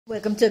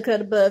Welcome to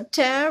Cut Above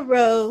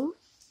Tarot.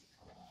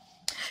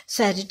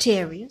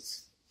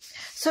 Sagittarius.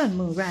 Sun,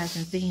 Moon,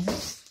 Rising,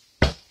 Venus.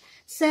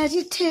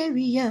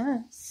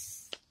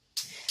 Sagittarius.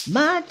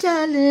 My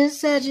darling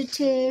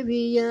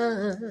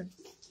Sagittarius.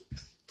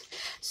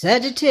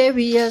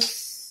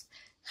 Sagittarius.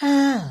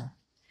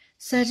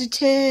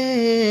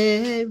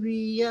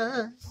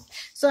 Sagittarius.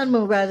 Sun,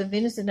 Moon, Rising,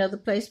 Venus, and other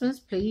placements.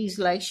 Please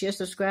like, share,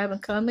 subscribe,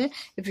 and comment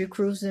if you're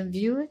cruising and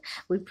viewing.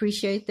 We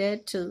appreciate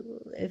that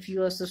too. If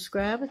you're a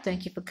subscriber,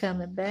 thank you for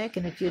coming back.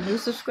 And if you're a new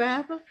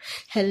subscriber,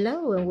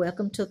 hello and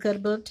welcome to Cut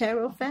Above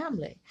Tarot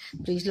family.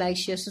 Please like,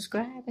 share,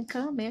 subscribe, and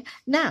comment.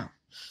 Now,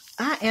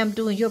 I am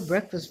doing your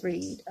breakfast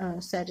read,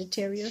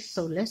 Sagittarius,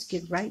 so let's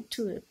get right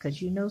to it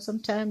because you know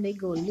sometimes they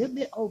go a little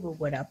bit over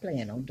what I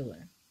plan on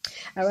doing.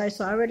 All right,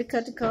 so I already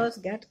cut the cards,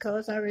 got the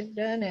cards already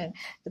done, and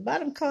the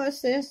bottom card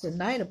says the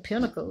Knight of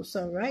Pentacles.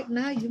 So right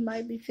now you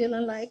might be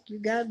feeling like you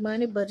got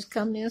money, but it's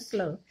coming in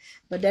slow.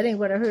 But that ain't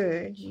what I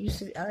heard.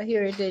 I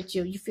heard that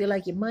you feel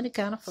like your money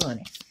kind of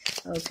funny.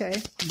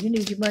 Okay, you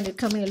need your money to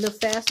come in a little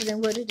faster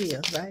than what it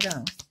is. Right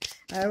on.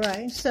 All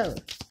right, so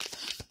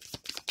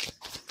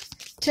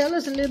tell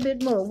us a little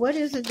bit more. What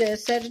is it that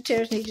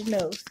Sagittarius need to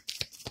know?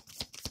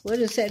 What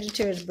is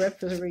Sagittarius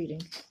breakfast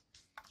reading?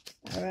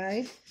 All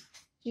right.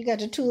 You got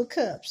the Two of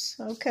Cups,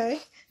 okay?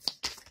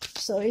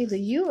 So either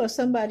you or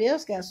somebody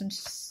else got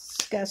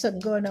something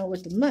going on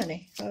with the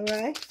money, all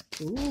right?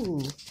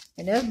 Ooh,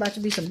 and there's about to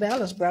be some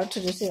balance brought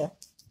to this here.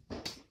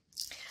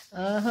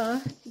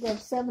 You got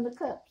Seven of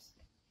Cups.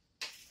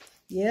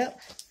 Yep.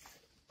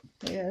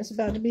 Yeah, it's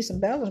about to be some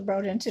balance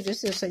brought into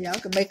this here so y'all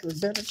can make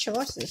better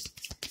choices.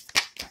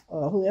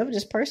 Or whoever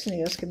this person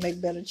is can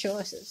make better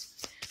choices.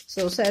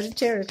 So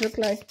Sagittarius look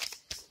like,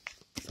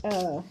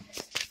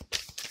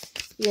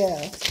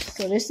 yeah.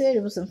 So they said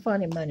it was some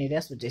funny money.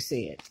 That's what they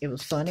said. It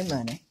was funny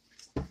money.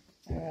 All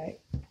right.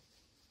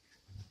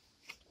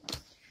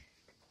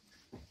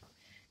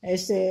 They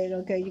said,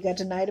 okay, you got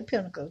the Knight of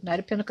Pentacles. Knight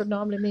of Pentacles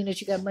normally means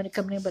that you got money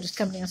coming in, but it's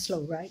coming in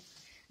slow, right?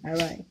 All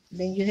right.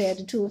 Then you had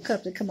the Two of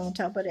Cups that come on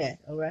top of that,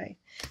 all right?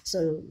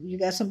 So you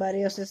got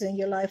somebody else that's in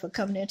your life or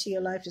coming into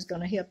your life that's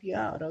going to help you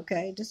out,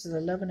 okay? This is a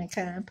loving and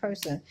kind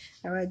person,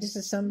 all right? This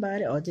is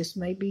somebody, or this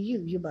may be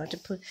you. You're about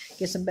to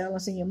get some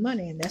balance in your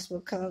money, and that's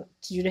what caused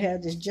you to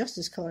have this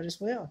Justice card as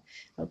well,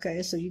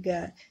 okay? So you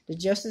got the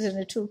Justice and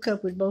the Two of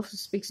Cups, which both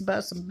speaks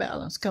about some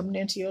balance coming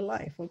into your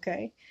life,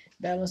 okay?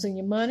 Balance in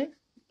your money,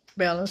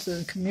 balance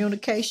in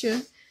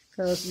communication,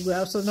 because we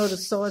also know the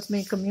swords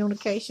mean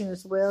communication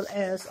as well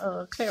as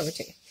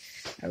clarity.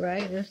 All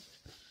right.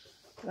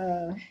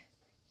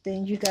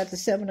 Then you got the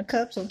Seven of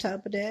Cups on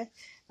top of that.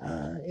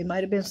 It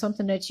might have been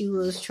something that you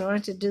was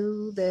trying to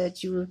do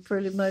that you was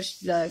pretty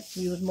much like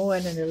you was more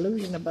in an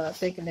illusion about,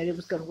 thinking that it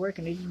was going to work,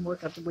 and it didn't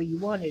work out the way you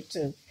wanted it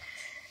to.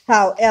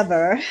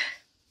 However,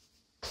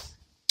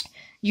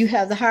 you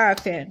have the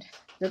Hierophant.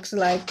 Looks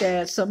like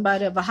that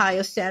somebody of a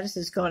higher status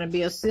is going to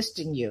be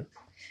assisting you.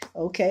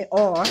 Okay,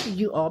 or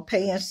you are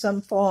paying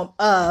some form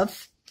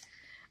of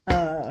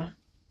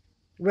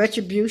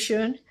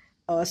retribution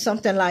or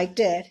something like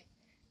that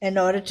in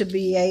order to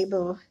be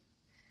able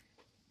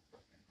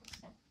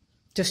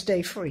to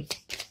stay free.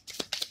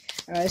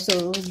 All right,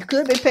 so you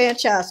could be paying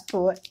child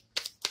support,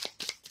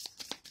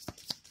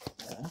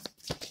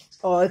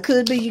 or it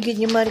could be you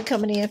getting your money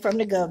coming in from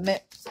the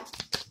government,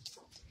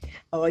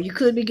 or you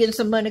could be getting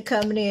some money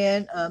coming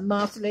in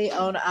monthly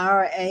on an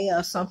IRA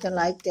or something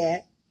like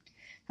that.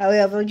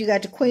 However, you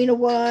got the Queen of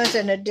Wands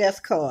and the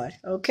Death card,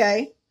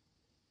 okay?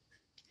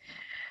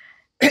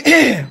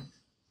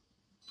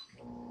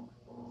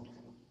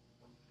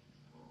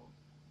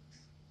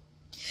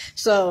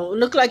 So,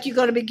 look like you're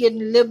going to be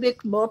getting a little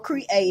bit more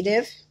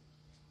creative.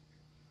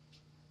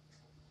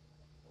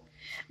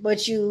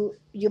 But you're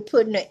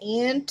putting an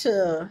end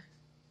to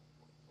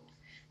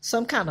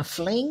some kind of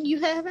fling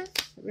you having?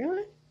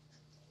 Really?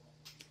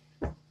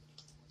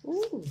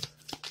 Ooh.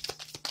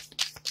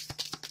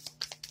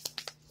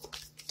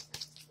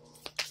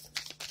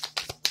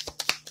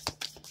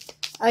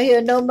 I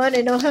hear no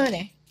money, no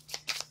honey.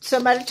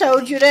 Somebody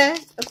told you that,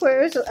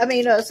 Aquarius?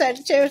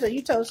 Sagittarius, or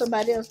you told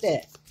somebody else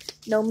that?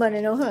 No money,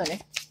 no honey.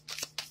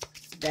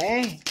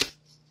 Dang.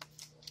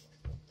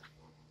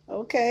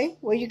 Okay.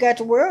 Well, you got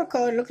the World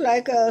card. Look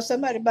like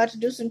somebody about to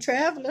do some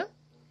traveling.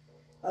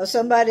 Or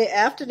somebody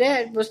after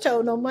that was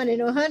told no money,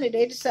 no honey.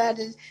 They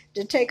decided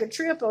to take a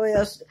trip, or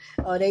else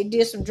they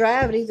did some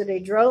driving. Either they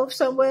drove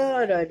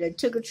somewhere, or they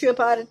took a trip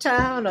out of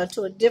town, or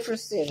to a different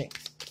city.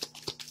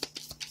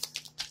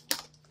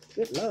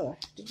 Good Lord.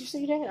 Did you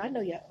see that? I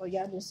know y'all, or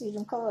y'all didn't see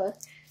them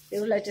cards. They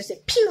were like, they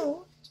said,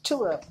 pew,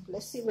 two of them.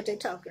 Let's see what they're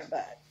talking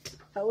about.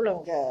 Hold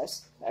on,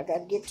 guys. I got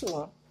to get to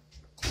them.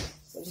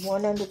 There's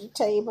one under the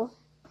table,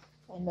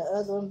 and the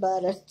other one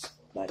by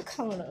the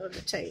corner of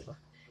the table.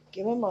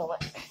 Give me a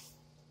moment.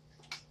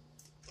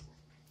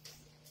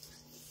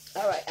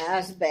 All right,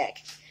 eyes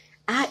back.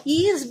 Our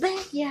ears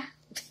back, yeah.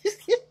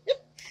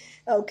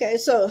 Okay,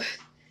 so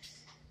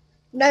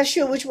not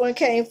sure which one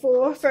came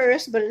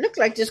first, but it looked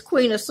like this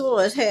Queen of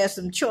Swords had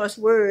some choice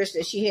words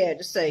that she had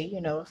to say,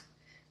 you know.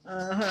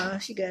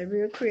 She got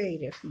real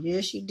creative.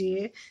 Yes, she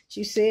did.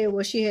 She said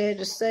what she had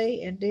to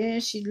say, and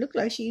then she looked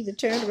like she either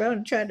turned around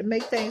and tried to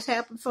make things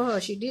happen for her.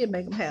 She did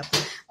make them happen.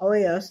 Or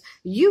else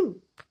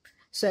you,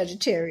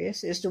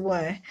 Sagittarius, is the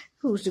one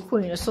who's the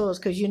Queen of Swords,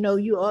 because you know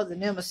you are the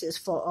nemesis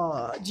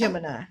for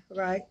Gemini,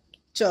 right?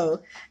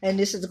 So, and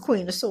this is the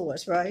Queen of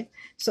Swords, right?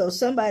 So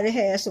somebody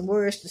has some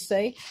words to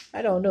say.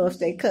 I don't know if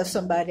they cut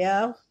somebody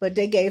out, but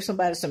they gave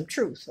somebody some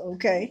truth,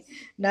 okay?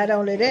 Not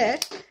only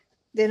that,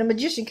 then the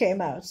Magician came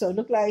out. So it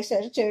looked like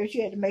Sagittarius,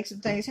 you had to make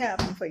some things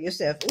happen for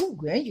yourself. Ooh,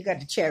 and you got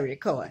the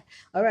Chariot card.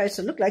 All right,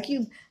 so look like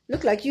you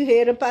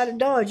head up out of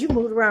Dodge. You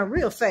moved around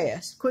real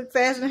fast. Quick,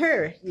 fast, and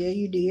hurry. Yeah,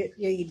 you did.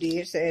 Yeah, you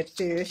did,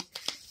 Sagittarius.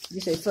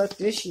 You say, fuck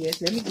this shit.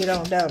 Let me get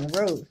on down the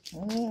road.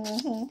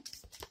 Mm-hmm.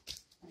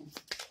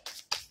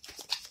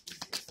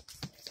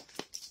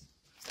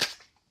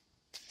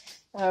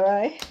 All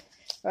right.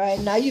 All right,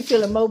 now you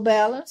feeling more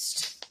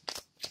balanced.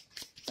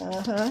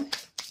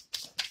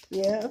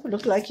 Yeah,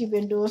 look like you've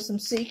been doing some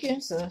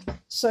seeking, some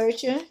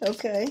searching.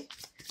 Okay.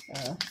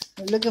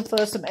 Looking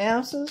for some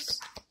answers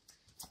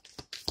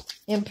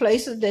in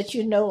places that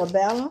you know are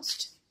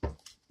balanced.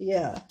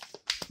 Yeah.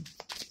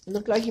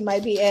 Look like you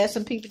might be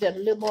asking people that are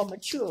a little more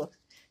mature.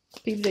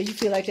 People that you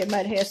feel like they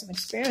might have some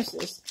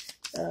experiences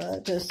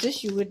to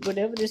assist you with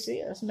whatever this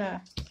is.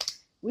 Now,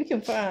 we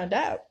can find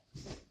out.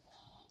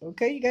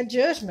 Okay, you got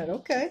Judgment.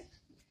 Okay.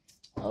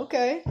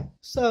 Okay.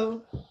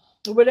 So,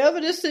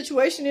 whatever this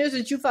situation is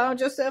that you found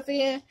yourself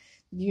in,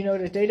 you know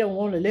that they don't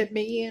want to let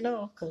me in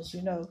on, because,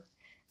 you know,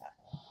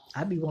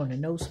 I be wanting to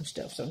know some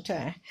stuff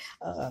sometimes.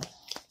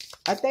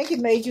 I think it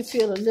made you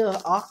feel a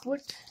little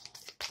awkward.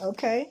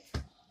 Okay.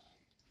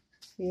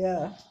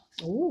 Yeah.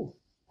 Ooh.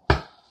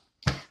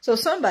 So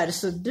somebody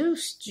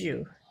seduced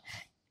you.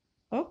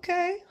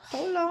 Okay.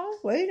 Hold on.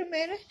 Wait a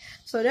minute.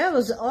 So that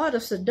was the art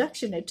of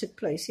seduction that took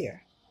place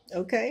here.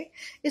 Okay.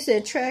 It's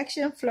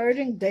attraction,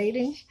 flirting,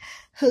 dating,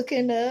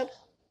 hooking up,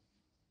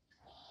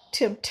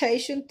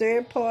 temptation,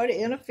 third party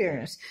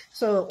interference.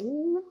 So,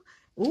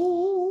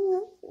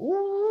 ooh,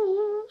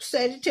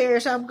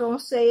 Sagittarius, I'm going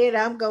to say it.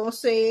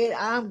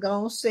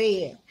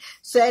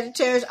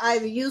 Sagittarius,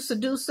 either you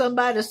seduced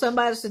somebody or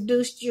somebody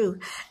seduced you.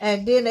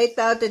 And then they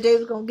thought that they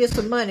was going to get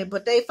some money,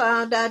 but they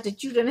found out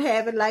that you didn't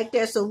have it like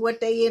that. So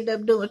what they end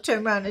up doing,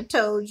 turn around and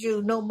told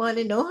you, no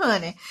money, no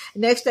honey.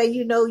 Next thing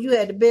you know, you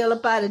had to bail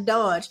up out of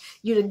Dodge.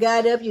 You done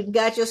got up, you done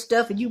got your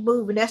stuff, and you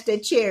moving. That's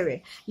that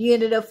Chariot. You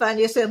ended up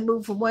finding yourself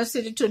moving from one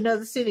city to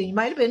another city. You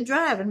might have been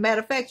driving.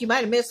 Matter of fact, you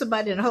might have met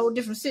somebody in a whole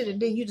different city,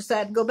 and then you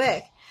decided to go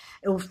back.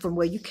 It was from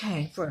where you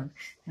came from.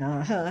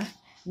 Now,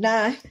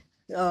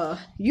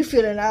 you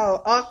feeling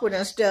all awkward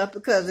and stuff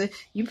because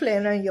you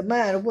playing on your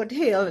mind of what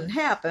the hell had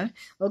happened.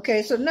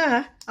 Okay, so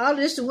now all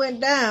this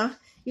went down,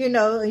 you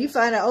know, and you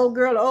find an old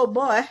girl or old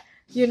boy,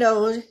 you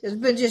know, has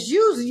been just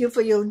using you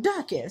for your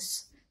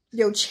ducats,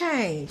 your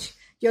change,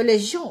 your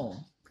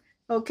legion,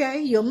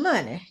 okay, your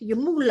money, your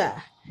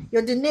moolah,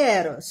 your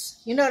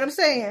dineros. You know what I'm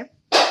saying?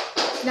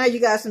 Now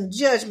you got some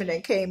judgment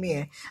that came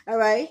in. All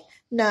right.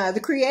 Now the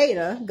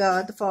Creator,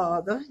 God the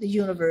Father, the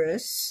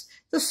universe,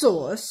 the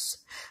source,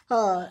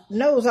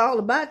 knows all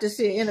about this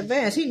here in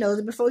advance. He knows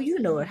it before you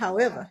know it.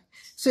 However,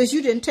 since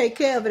you didn't take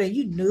care of it and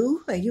you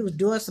knew and you was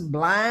doing some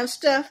blind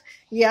stuff,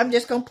 yeah, I'm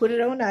just going to put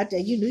it on out there.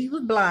 You knew you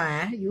was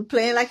blind. You were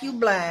playing like you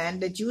blind,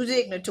 that you was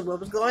ignorant to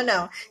what was going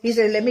on. He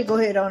said, let me go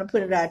ahead on and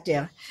put it out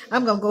there.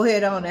 I'm going to go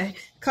ahead on and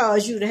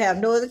cause you to have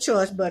no other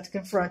choice but to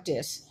confront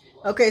this.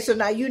 Okay, so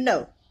now you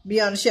know,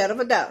 beyond a shadow of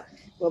a doubt,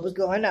 what was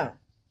going on.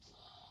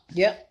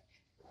 Yep.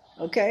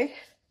 Okay.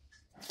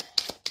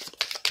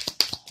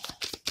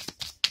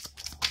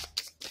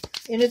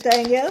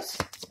 Anything else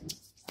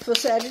for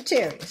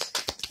Sagittarius?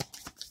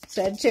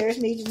 Sagittarius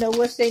needs to know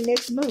what's their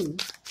next move.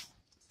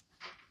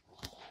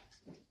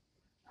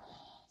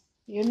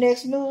 Your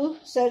next move,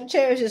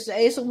 Sagittarius, is the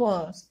Ace of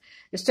Wands.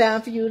 It's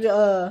time for you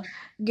to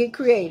get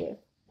creative.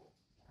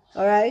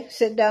 All right?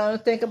 Sit down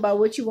and think about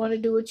what you want to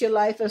do with your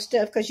life and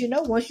stuff. Because you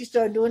know once you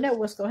start doing that,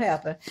 what's going to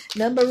happen?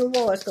 Number of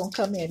rewards going to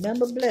come in.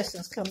 Number of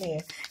blessings come in.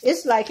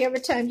 It's like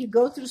every time you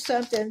go through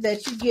something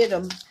that you get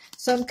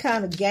some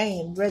kind of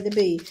gain, whether it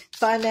be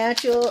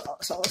financial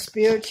or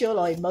spiritual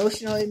or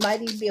emotional. It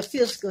might even be a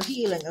physical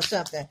healing or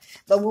something.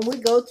 But when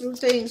we go through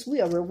things, we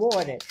are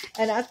rewarded.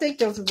 And I think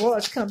those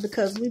rewards come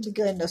because we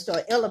begin to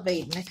start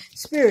elevating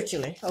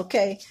spiritually,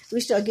 okay? We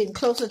start getting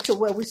closer to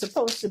where we're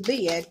supposed to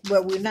be at,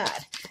 where we're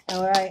not,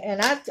 all right?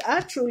 And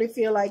I truly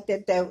feel like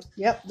that,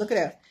 yep, look at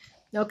that.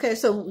 Okay,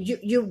 so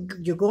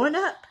you're going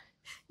up.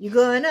 You're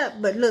going up,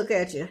 but look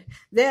at you.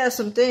 There are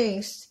some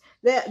things,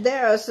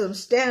 there are some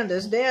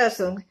standards, there's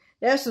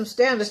some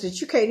standards that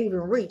you can't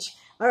even reach.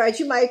 All right,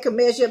 you might can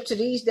measure up to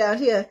these down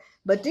here,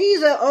 but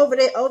these are over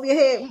there, over your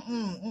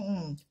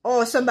head,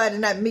 or somebody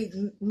not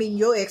meeting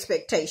your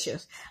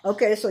expectations.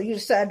 Okay, so you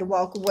decide to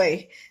walk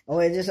away,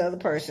 or this other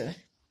person.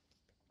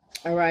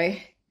 All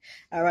right,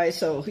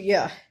 so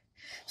yeah,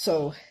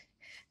 so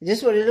this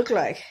is what it looked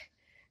like.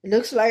 It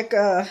looks like,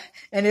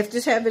 and if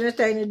this have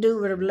anything to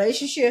do with a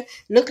relationship,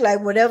 look like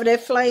whatever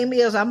that flame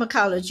is, I'm going to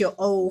call it your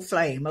old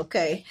flame,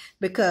 okay?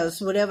 Because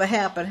whatever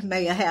happened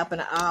may have happened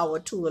an hour or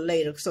two or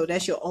later. So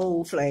that's your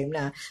old flame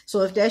now.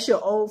 So if that's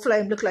your old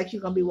flame, look like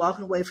you're going to be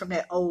walking away from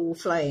that old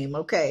flame,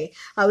 okay?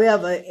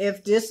 However,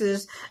 if this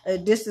is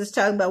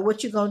talking about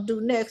what you're going to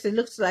do next, it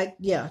looks like,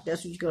 yeah,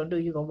 that's what you're going to do.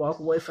 You're going to walk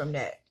away from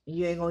that.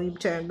 You ain't going to even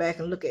turn back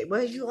and look at it.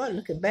 Well, you are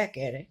looking back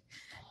at it.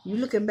 You're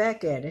looking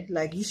back at it.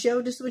 Like, you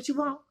sure this is what you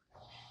want?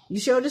 You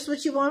sure this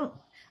what you want?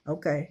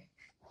 Okay,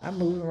 I'm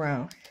moving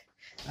around.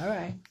 All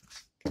right.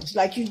 It's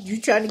like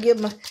you trying to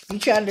give them,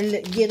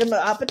 get them an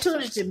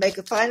opportunity to make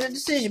a final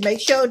decision.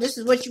 Make sure this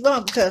is what you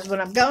want, because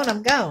when I'm gone,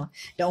 I'm gone.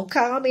 Don't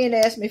call me and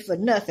ask me for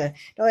nothing.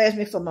 Don't ask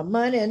me for my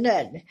money or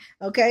nothing.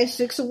 Okay,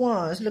 6 of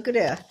Wands. Look at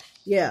that.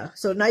 Yeah.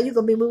 So now you're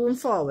gonna be moving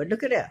forward.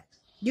 Look at that.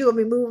 You're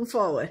gonna be moving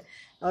forward.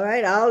 All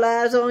right. All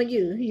eyes on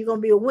you. You're gonna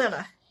be a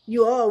winner.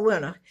 You are a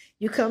winner.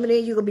 You coming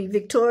in, you're going to be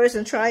victorious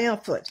and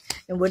triumphant.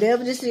 And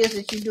whatever this is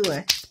that you're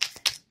doing.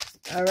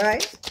 All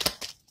right?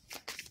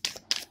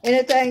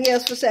 Anything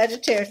else for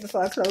Sagittarius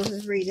before I close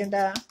this reading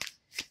down?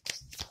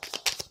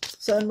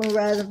 Sun, Moon,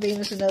 Rising,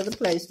 Venus, and other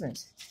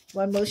placements.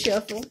 One more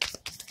shuffle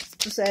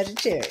for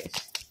Sagittarius.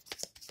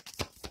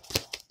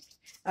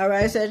 All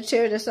right,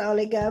 Sagittarius, that's all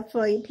they got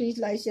for you. Please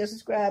like, share,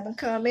 subscribe, and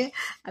comment.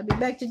 I'll be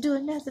back to do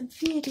another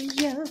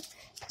video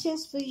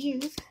just for you.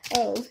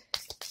 Oh.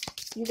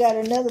 You got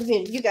another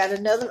video. You got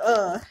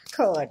another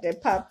card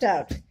that popped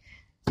out.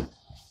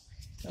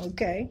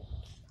 Okay.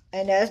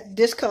 And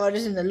this card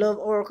is in the Love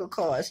Oracle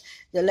cards.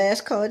 The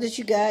last card that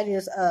you got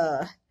is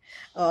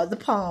the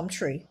palm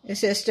tree. It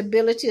says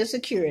stability and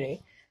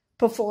security,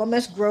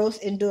 performance, growth,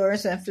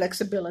 endurance, and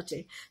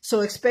flexibility.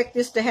 So expect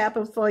this to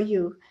happen for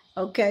you.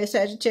 Okay,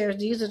 Sagittarius,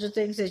 these are the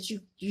things that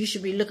you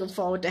should be looking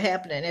forward to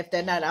happening if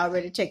they're not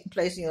already taking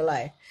place in your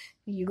life.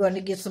 You're going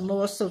to get some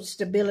more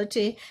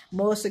stability,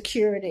 more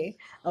security,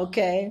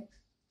 okay?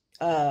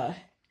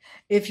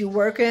 If you're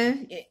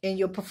working in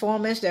your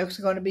performance, there's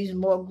going to be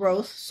more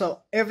growth.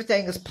 So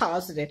everything is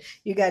positive.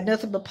 You got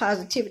nothing but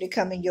positivity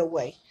coming your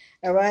way,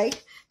 all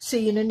right?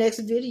 See you in the next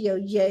video.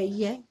 Yay,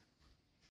 yay.